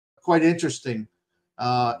quite interesting,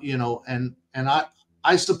 you know, and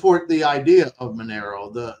I support the idea of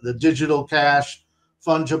Monero, the digital cash,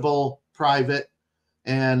 fungible, private,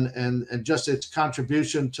 and just its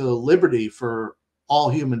contribution to liberty for all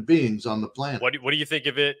human beings on the planet. What do you think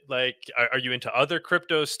of it? Like, are you into other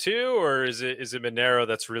cryptos too, or is it Monero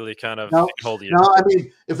that's really kind of holding you? No, I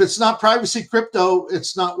mean, if it's not privacy crypto,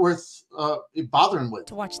 it's not worth bothering with.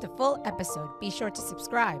 To watch the full episode, be sure to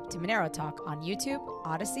subscribe to Monero Talk on YouTube,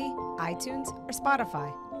 Odyssey, iTunes, or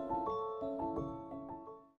Spotify.